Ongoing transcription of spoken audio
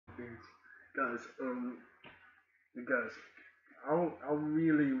Guys, guys, I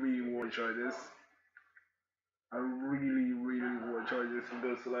really want to try this. I really want to try this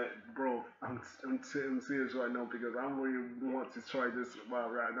because, like, bro, I'm serious right now because I really want to try this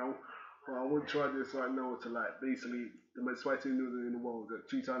right now. But I want to try this right now to, like, basically the most spicy noodle in the world, the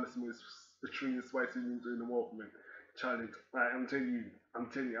 2 times the three spicy noodles in the world, man. Challenge. Like, I'm telling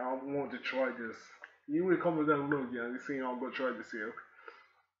you, I want to try this. You will comment down below, yeah. You see, I'm gonna try this here.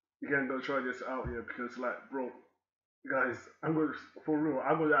 You can go try this out here because, like, bro, guys, I'm going to, for real.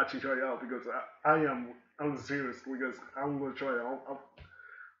 I'm going to actually try it out because I'm serious because I'm going to try it.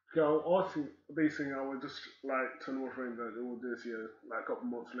 Yeah, I think basically I would just like tell my friend that all this year, like a couple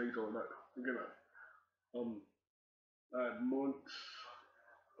months later, like you know, month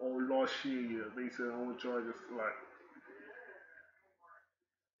or last year, yeah, basically I want to try this like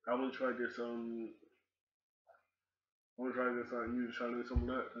I want to try this I want to try this new challenge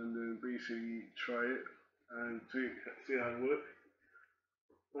something like that, and then basically try it and see how it works.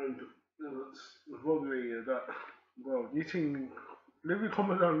 And it's probably that. Well, you think? Leave a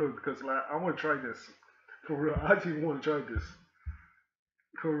comment down below because like I want to try this for real. I actually want to try this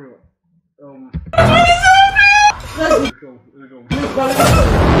for real. Let's go. Let's go.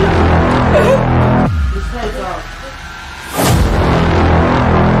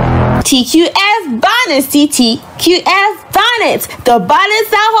 TQF Bonnets, TTQF Bonnets, the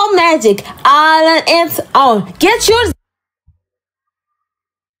Bonnets at home magic, all on its own. Get yours.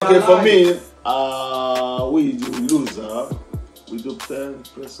 Okay, for me, we do loser. We do 10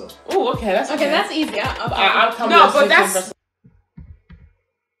 press up. Oh, okay, that's okay. That's easy. I'll come. No, but that's.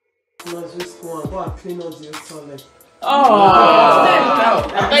 Let's just go and clean out your toilet. Oh,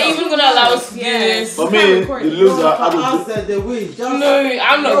 I'm not even gonna allow us to do this. For me, the loser, I will do. The way, just No,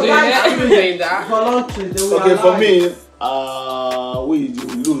 I'm not doing that. I'm not doing that. voluntary, the way. Okay, for me, we do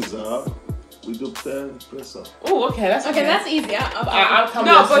loser. We do 10 press up. Oh, okay, that's okay. That's easy. I'll come.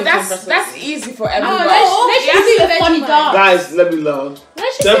 No, but that's easy for everyone. Let's just do the funny dance. Guys, let me learn.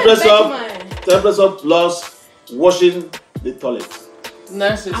 10 press up. 10 press up plus washing the toilet.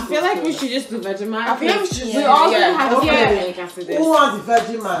 I feel like we should just do Vegemite. I feel like we should. We all have Okay. after this. Who wants the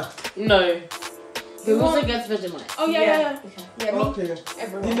Vegemite? No. The loser gets Vegemite. Oh yeah. Okay.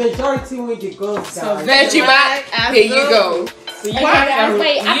 The majority win the gold, So guys. Vegemite. Here you go. So you guys are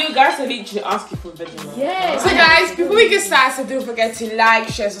literally asking for Vegemite. Yes. So guys, before we get started, so don't forget to like,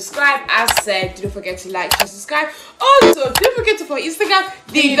 share, subscribe. As said, don't forget to like, share, subscribe. Also, don't forget to follow Instagram,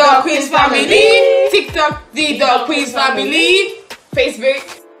 The Dog Queens Family, TikTok, The Dog Queens Family, Facebook,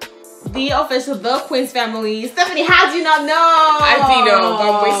 The official The Queens Family. Stephanie, how do you not know? I do know, but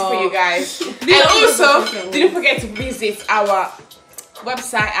I'm waiting for you guys. And also, don't forget to visit our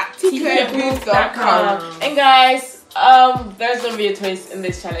website at tqfbooth.com. And guys, there's gonna be a twist in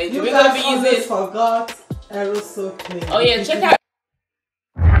this challenge. You We're guys gonna be always using. forgot aerosol clean. Oh yeah, check out.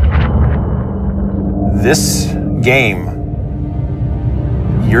 This game,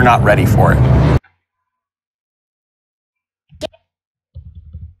 you're not ready for it.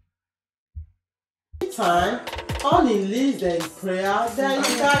 Time only leads in prayer, then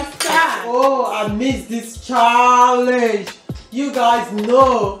you guys start. Oh, I missed this challenge. You guys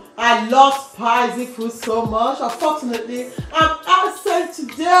know I love spicy food so much. Unfortunately, I'm absent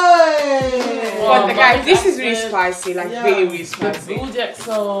today. But guys, this is really spicy, like really spicy.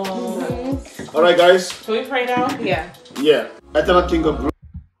 Alright, guys. Can we pray now? Yeah. Yeah. Eternal King of Glory.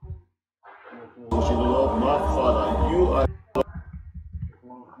 Lord, my Father, you are.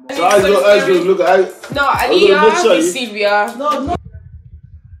 So I go, look, No, Aliyah, Sylvia. No.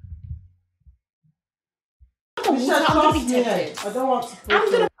 You should trust me. I don't want to put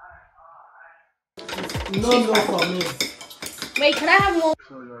no for me. Wait, can I have more?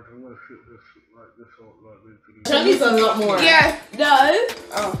 Sorry, guys, I'm gonna fit this like this out like this. Shirley's a lot more. Yeah. No.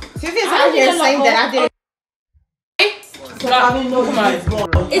 Oh. Cynthia's out here saying that I didn't. So I mean, no,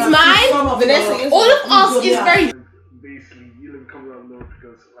 It's mine. Vanessa. All of us is very. Basically, you didn't come around though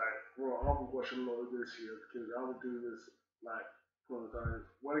because like, bro, I've been watching a lot of this year because I would do this like for the time.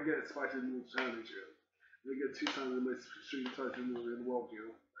 When I get a spicy noodle challenge here, we get 2 times the most extreme spicy noodle in the world, you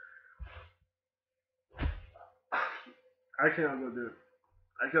know. I can't go do it.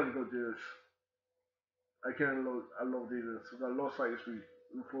 I can't go do this. I can't love. I love doing this. I love spicy sweet.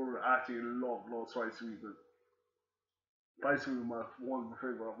 Before I actually love spicy sweet, but spicy sweet is my one of my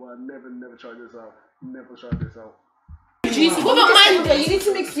favorite. But I never tried this out. Never tried this out. What about mine though? You need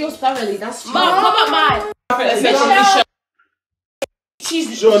to mix yours thoroughly. That's true. Mom, what about mine?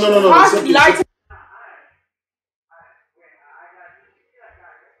 She's sure, no. light.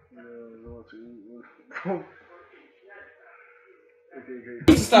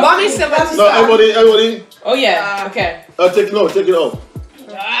 Mommy said let's No, everybody. Oh yeah. Okay. Take it off.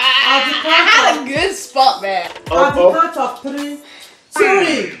 I had a good spot there. At the count of 3,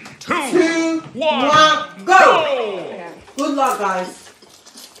 3, 2, 1, go! Good luck, guys.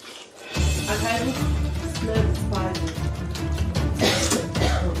 I can smell the spice.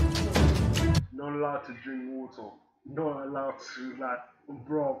 Not allowed to drink water. Not allowed to, like,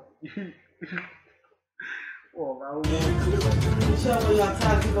 bro. Oh, I don't want to. Michelle, when you're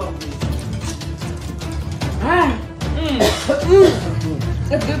tired, give up.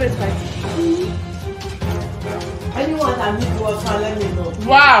 It's good, it's spicy. Anyone that needs water, let me know.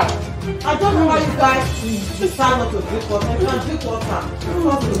 Wow. I don't know why you guys decide not to drink water. You can drink water.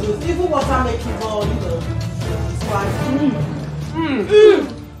 Even water makes you more, you know, spicy.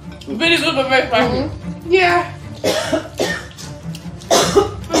 Very good, but very spicy. Yeah.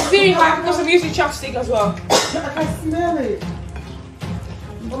 See, I can some using chopstick as well. I can smell it.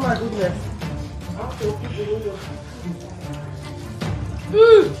 Oh my goodness.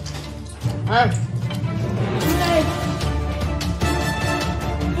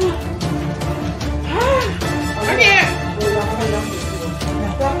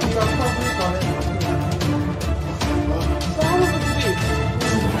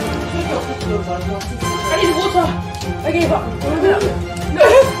 I need water. I gave up.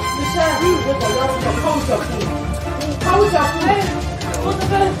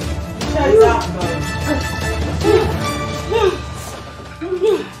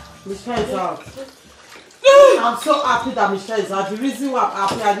 Michelle is out. I'm so happy that Michelle is out. The reason why I'm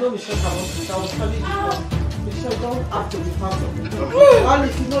happy, I know Michelle cannot do that. I was telling you before. Michelle, don't have to be part of it. Well,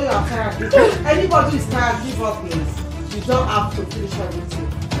 if you know you are tired, anybody who is tired, give up, please. You don't have to finish everything.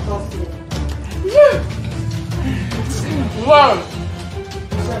 Trust me. Wow.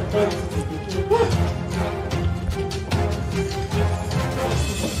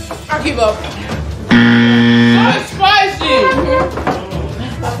 I give up. So spicy.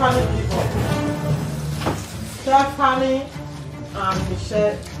 Stephanie give up. Stephanie and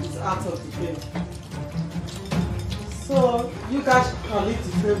Michelle is out of the game. So you guys can leave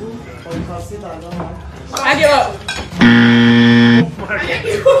the table or you can sit and not. I give up.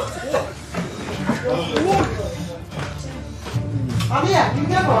 Alia, you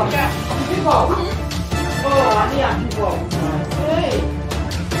give up. You give up. Oh, Alia, give up. Hey.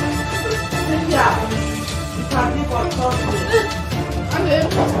 Cynthia, you can give up. Trust me.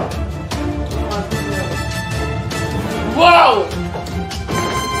 Wow.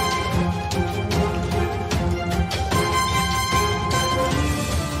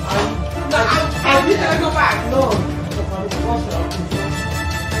 I didn't go back. No.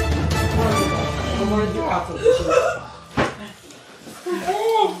 I'm already out of the game.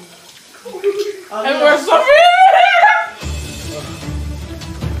 And we're sorry.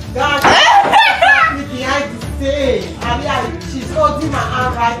 God, me behind the stage. Alia, she's holding my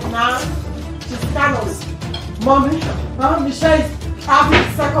hand right now. She's kind of, mommy, Michelle is having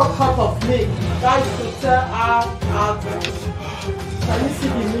second cup of milk. That is to tell her. Can you see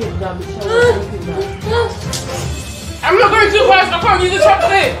the milk that Michelle is drinking now? I'm not going too fast. I can't use the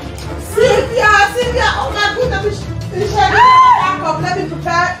chocolate. Sylvia, oh my goodness, Michelle, back up. Let me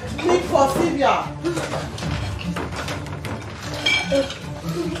prepare milk for Sylvia.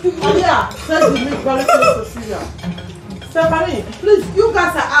 Alia, send the milk very close to Sylvia. Stephanie, please, you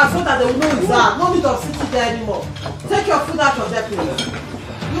guys are out so that they will know it's out. No need of sitting there anymore. Take your food out of there, please.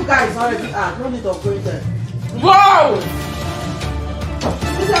 You guys already out. No need of going there. Wow.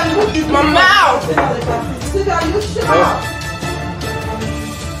 Sylvia, you My mouth. Sylvia, you shut up.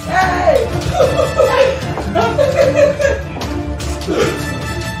 Hey!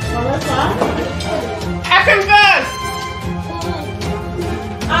 I confess.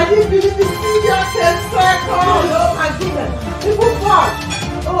 I didn't believe the Sylvia 10 seconds. Oh my goodness. People fought.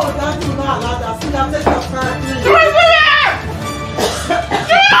 Oh, that's not allowed that. Sylvia, take your time, please.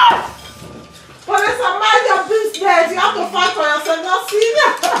 Vanessa, mind your business. You have to fight for yourself, not Sylvia.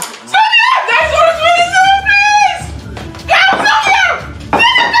 Sylvia, that's what it's really so, please. Go, Sylvia.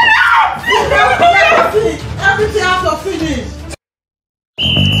 Everything has to finish.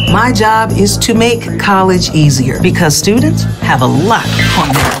 My job is to make college easier because students have a lot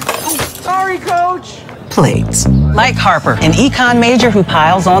on their Sorry, coach. plates. Like Harper, an econ major who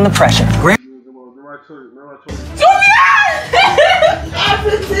piles on the pressure.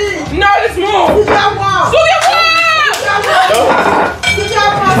 Everything. No, it's more. Sylvia won. Sylvia won. Sylvia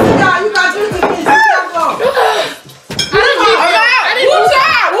won. You can do it to me. Sylvia won.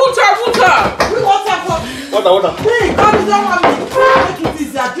 Water. Hey, God, you don't want me. Make it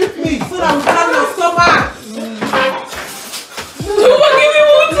easier. Drink me so that we can your stomach.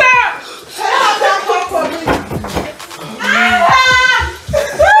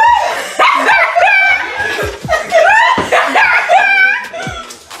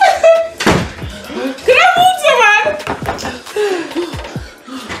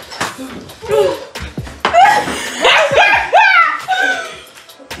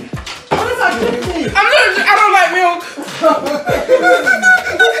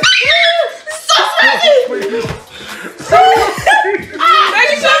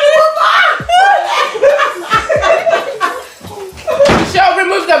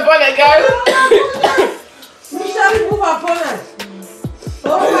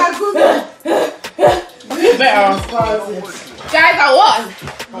 Guys, I won.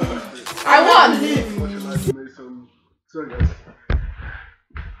 I won. Sorry guys.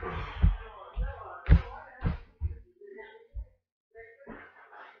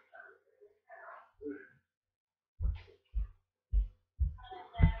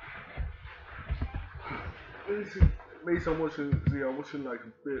 Based on watching, I'm watching like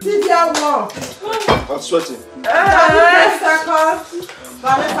a bit. Did you walk? I'm sweating. Seconds.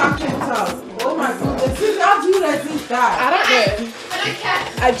 Vanessa Clinton. Oh my goodness. See, how do you resist that? I don't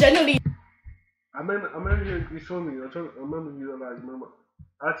know. I genuinely. I remember you showed me. I remember you like remember.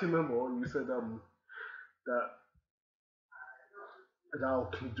 I actually remember you said that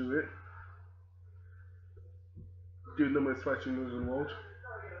I can do it. Do the most fashion moves in the world.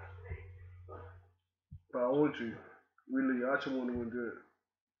 But I want you. Really, I actually want to do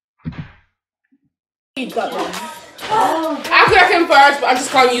it. I could have him first, but I just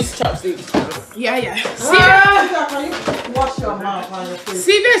can't use chopsticks. Yeah. See, Can you wash your mouth and your face?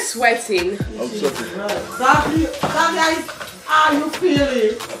 see, they're sweating. I'm sweating. Daddy, how you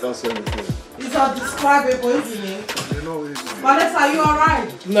feeling? I can't say anything. It's undescribable, isn't it? You know, it's Vanessa, are you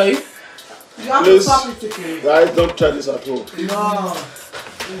alright? No. You have Please. to stop it again. Guys, don't try this at home. No.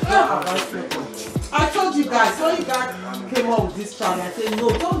 It's not advisable. I told you guys, when you guys came up with this channel, I said, no,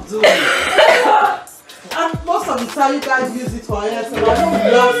 don't do it. And most of the time, you guys use it for air, so I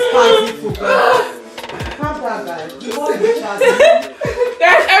don't love spicy food. Calm down, guys. You want the channel.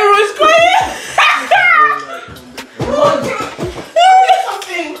 Guys, everyone's crying.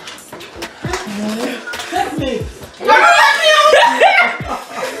 Something. Take me.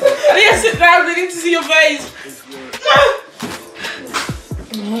 I need to sit down. I need to see your face.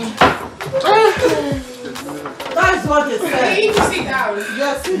 That's what they You said. need to sit down.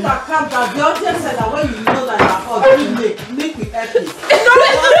 Yes, sit down, calm down. The audience said that when you know that you're hot, drink milk with epic.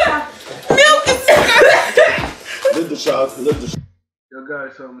 Milk is Let the shout. yo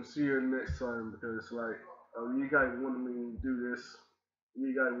guys, see you next time because like you guys wanted me to do this.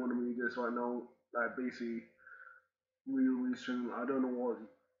 You guys wanted me to do this right now. Like basically real soon. I don't know what.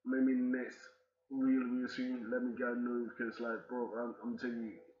 Maybe next real soon. Let me guys know because like bro, I'm telling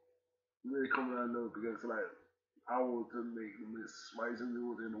you, really coming out know because like I want to make the most spicy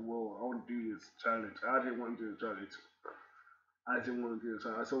noodles in the world. I want to do this challenge. I didn't want to do the challenge. I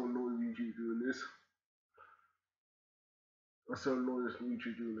saw no YouTube doing this. I saw no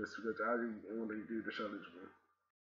YouTube doing this because I didn't want to do the challenge, man.